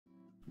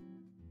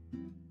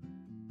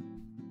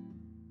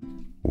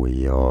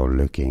We are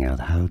looking at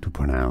how to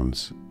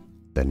pronounce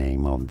the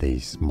name of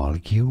this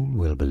molecule.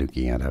 We'll be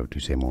looking at how to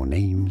say more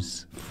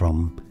names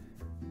from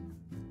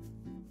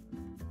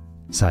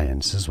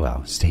science as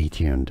well. Stay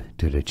tuned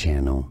to the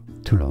channel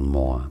to learn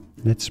more.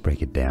 Let's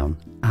break it down.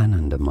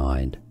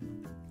 Anandimide.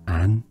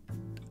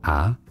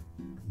 Anandimide,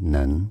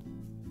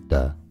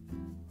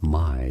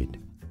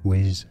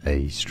 with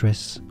a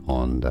stress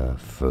on the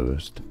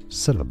first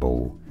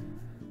syllable.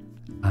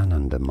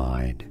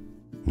 Anandimide.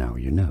 Now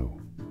you know.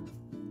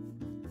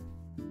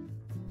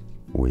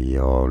 We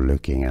are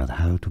looking at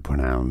how to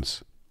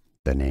pronounce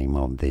the name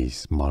of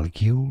this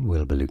molecule.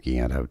 We'll be looking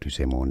at how to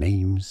say more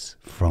names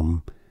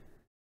from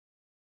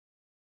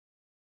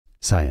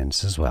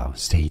science as well.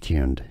 Stay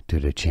tuned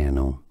to the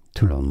channel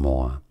to learn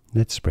more.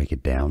 Let's break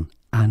it down.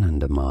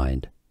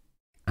 Anandimide.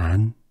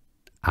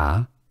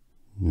 Anandimide,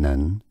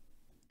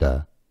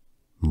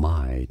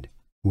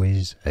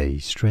 with a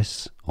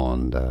stress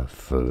on the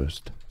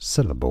first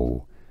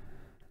syllable.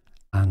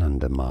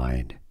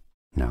 Anandimide.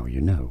 Now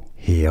you know.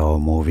 Here are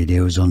more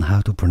videos on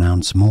how to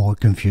pronounce more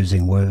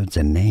confusing words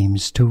and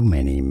names too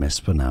many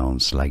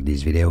mispronounced. Like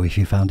this video if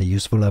you found it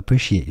useful. I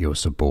appreciate your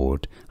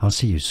support. I'll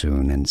see you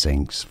soon and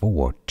thanks for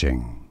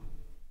watching.